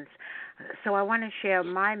patience. So I want to share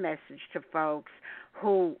my message to folks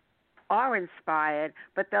who are inspired,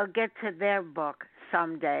 but they'll get to their book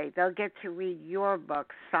someday. They'll get to read your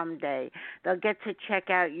book someday. They'll get to check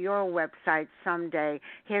out your website someday.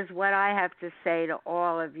 Here's what I have to say to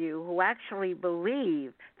all of you who actually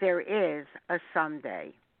believe there is a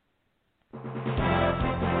someday.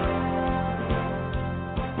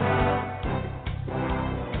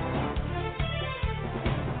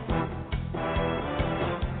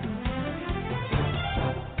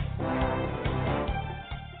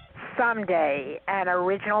 Someday, an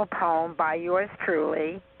original poem by yours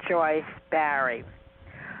truly, Joyce Barry.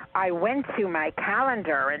 I went to my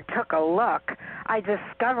calendar and took a look. I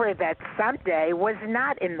discovered that someday was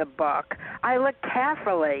not in the book. I looked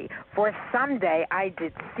carefully, for someday I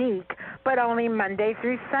did seek, but only Monday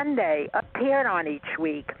through Sunday appeared on each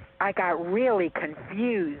week. I got really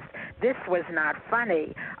confused. This was not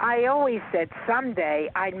funny. I always said someday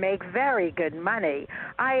I'd make very good money.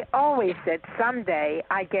 I always said someday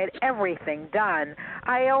I'd get everything done.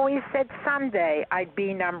 I always said someday I'd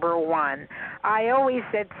be number one. I always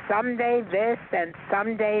said someday this and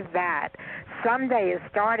someday that. Someday is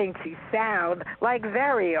starting to sound like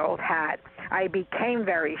very old hat. I became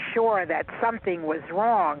very sure that something was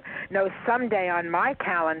wrong. No someday on my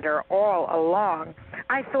calendar all along.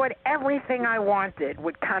 I thought everything I wanted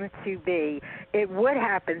would come to be. It would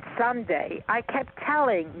happen someday. I kept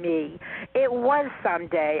telling me. It was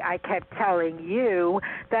someday. I kept telling you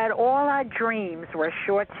that all our dreams were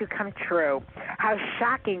sure to come true. How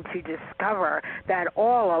shocking to discover that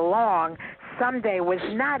all along someday was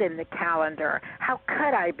not in the calendar. How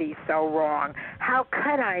could I be so wrong? How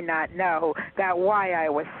could I not know that why I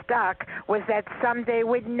was stuck was that someday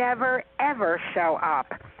would never, ever show up?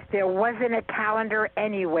 There wasn't a calendar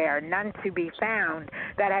anywhere, none to be found,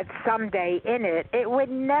 that had someday in it. It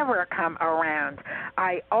would never come around.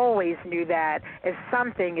 I always knew that if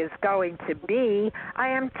something is going to be, I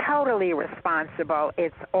am totally responsible.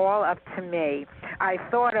 It's all up to me. I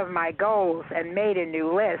thought of my goals and made a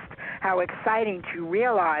new list. How exciting to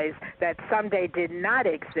realize that someday did not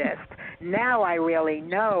exist. Now I really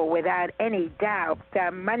know without any doubt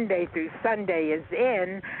that Monday through Sunday is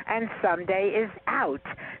in and someday is out.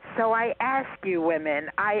 So I ask you women,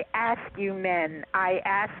 I ask you men, I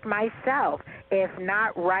ask myself, if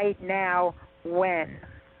not right now, when?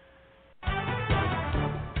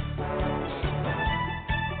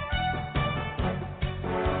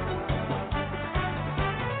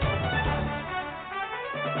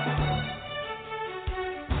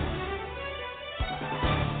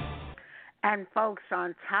 And folks,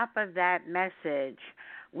 on top of that message,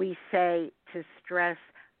 we say to stress,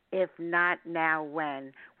 if not now,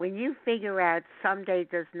 when? When you figure out someday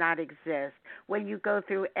does not exist, when you go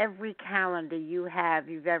through every calendar you've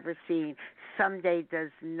ever seen, someday does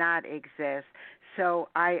not exist. So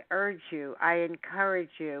I urge you, I encourage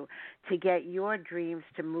you to get your dreams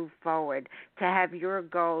to move forward, to have your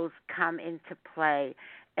goals come into play.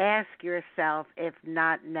 Ask yourself, if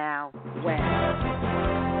not now,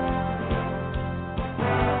 when?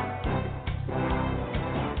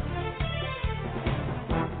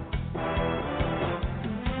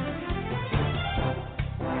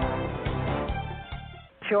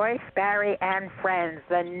 Joyce Barry and Friends,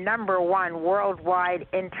 the #1 worldwide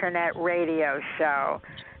internet radio show.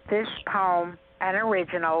 This poem, an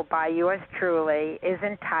original by yours truly, is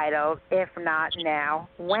entitled, If Not Now,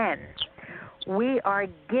 When? We are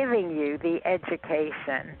giving you the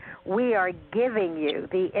education. We are giving you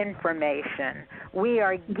the information. We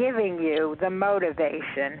are giving you the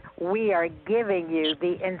motivation. We are giving you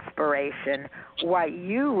the inspiration. What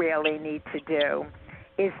you really need to do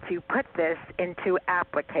is to put this into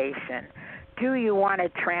application. Do you want a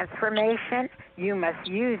transformation? You must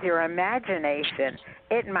use your imagination.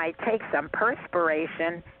 It might take some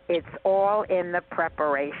perspiration. It's all in the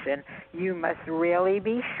preparation. You must really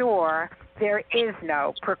be sure there is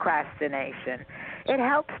no procrastination. It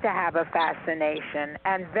helps to have a fascination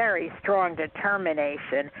and very strong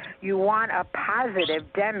determination. You want a positive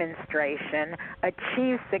demonstration,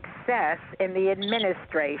 achieve success in the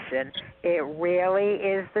administration. It really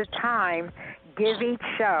is the time. Give each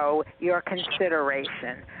show your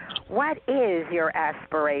consideration. What is your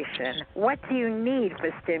aspiration? What do you need for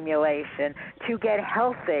stimulation to get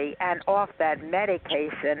healthy and off that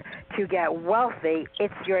medication? To get wealthy,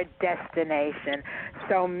 it's your destination.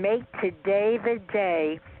 So make today the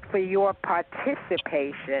day for your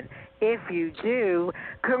participation. If you do,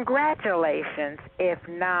 congratulations. If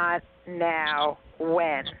not now,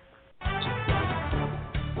 when?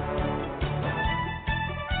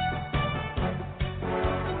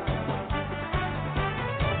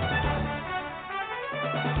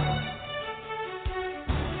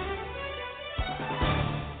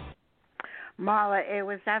 Marla, it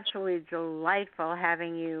was absolutely delightful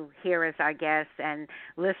having you here as our guest and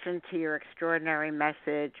listen to your extraordinary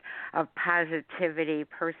message of positivity,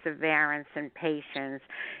 perseverance, and patience.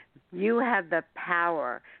 You have the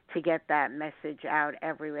power to get that message out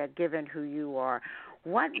everywhere, given who you are.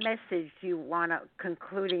 What message do you want to,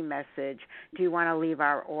 concluding message, do you want to leave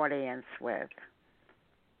our audience with?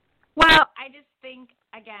 Well, I just think,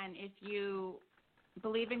 again, if you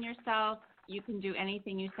believe in yourself, you can do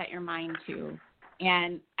anything you set your mind to.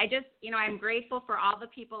 And I just, I'm grateful for all the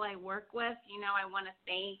people I work with. I want to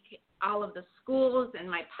thank all of the schools and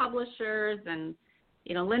my publishers and,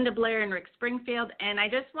 Linda Blair and Rick Springfield. And I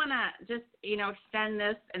just want to extend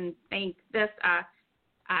this and thank this.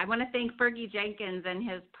 I want to thank Fergie Jenkins and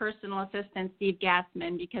his personal assistant, Steve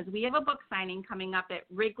Gassman, because we have a book signing coming up at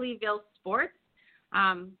Wrigleyville Sports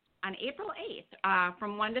on April 8th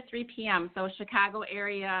from 1 to 3 p.m. So Chicago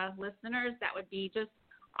area listeners, that would be just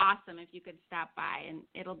awesome if you could stop by, and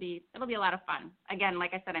it'll be a lot of fun. Again,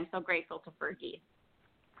 like I said, I'm so grateful to Fergie.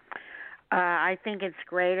 I think it's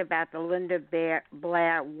great about the Linda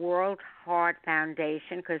Blair World Heart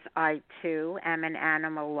Foundation, because I, too, am an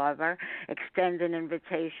animal lover. Extend an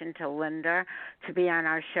invitation to Linda to be on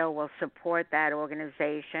our show. We'll support that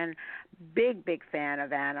organization. Big fan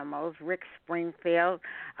of animals. Rick Springfield,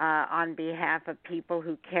 on behalf of people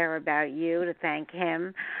who care about you, to thank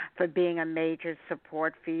him for being a major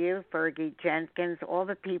support for you. Fergie Jenkins, all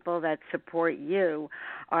the people that support you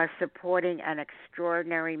are supporting an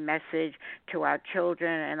extraordinary message to our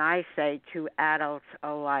children, and I say to adults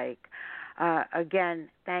alike. Again,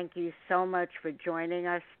 thank you so much for joining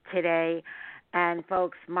us today. And,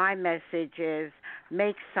 folks, my message is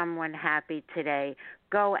make someone happy today.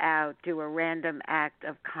 Go out, do a random act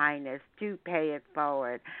of kindness. Do pay it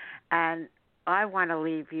forward. And I want to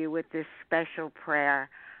leave you with this special prayer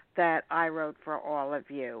that I wrote for all of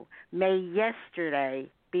you. May yesterday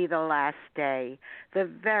be the last day, the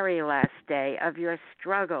very last day of your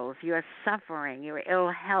struggles, your suffering, your ill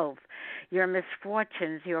health, your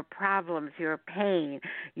misfortunes, your problems, your pain,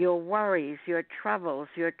 your worries, your troubles,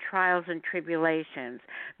 your trials and tribulations.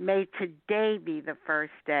 May today be the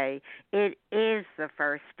first day. It is the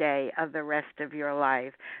first day of the rest of your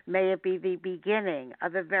life. May it be the beginning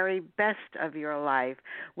of the very best of your life,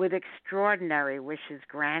 with extraordinary wishes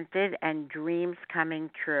granted and dreams coming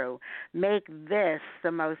true. Make this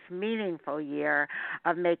the most meaningful year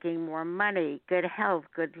of making more money, good health,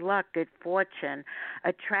 good luck, good fortune,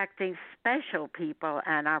 attracting special people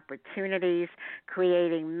and opportunities,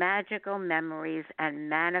 creating magical memories, and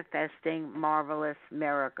manifesting marvelous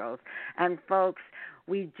miracles. And folks,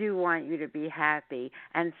 we do want you to be happy,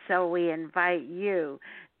 and so we invite you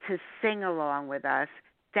to sing along with us,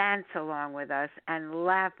 dance along with us, and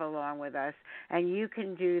laugh along with us. And you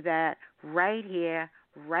can do that right here,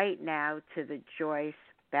 right now, to the Joyce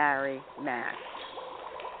Barry Mash.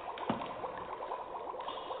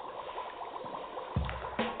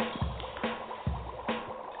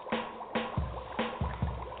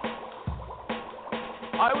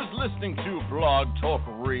 I was listening to Blog Talk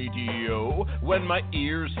Radio when my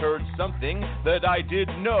ears heard something that I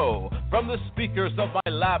didn't know. From the speakers of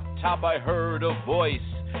my laptop I heard a voice.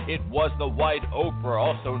 It was the White Oprah,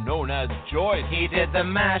 also known as Joyce. He did the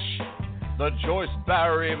mash, the Joyce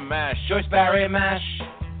Barry Mash. Joyce Barry Mash.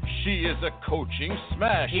 She is a coaching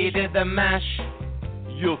smash. He did the mash.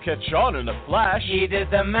 You'll catch on in a flash. He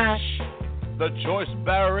did the mash, the Joyce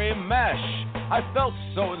Barry Mash. I felt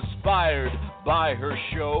so inspired by her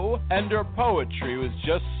show, and her poetry was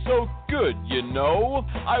just so good, you know.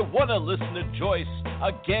 I want to listen to Joyce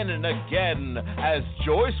again and again, as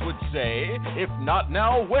Joyce would say, if not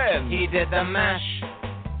now, when? He did the mash,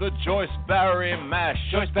 the Joyce Barry Mash.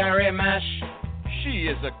 Joyce Barry Mash. She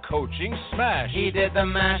is a coaching smash. He did the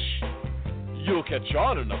mash. You'll catch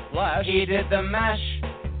on in a flash. He did the mash,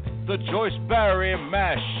 the Joyce Barry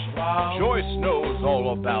Mash. Wow. Joyce knows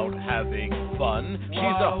all about having fun. She's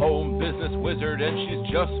a home business wizard, and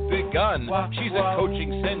she's just begun. She's a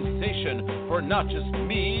coaching sensation for not just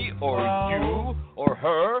me or you or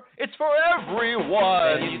her. It's for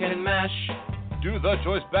everyone. Then you can mash. Do the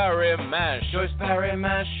Joyce Barry Mash. Joyce Barry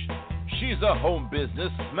Mash. She's a home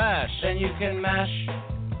business smash. Then you can mash.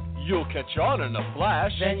 You'll catch on in a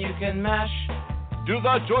flash. Then you can mash. Do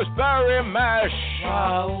the Joyce Barry Mash.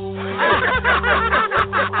 Wow.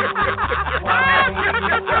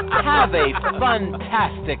 Have a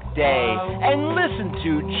fantastic day and listen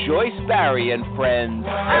to Joyce Barry and Friends.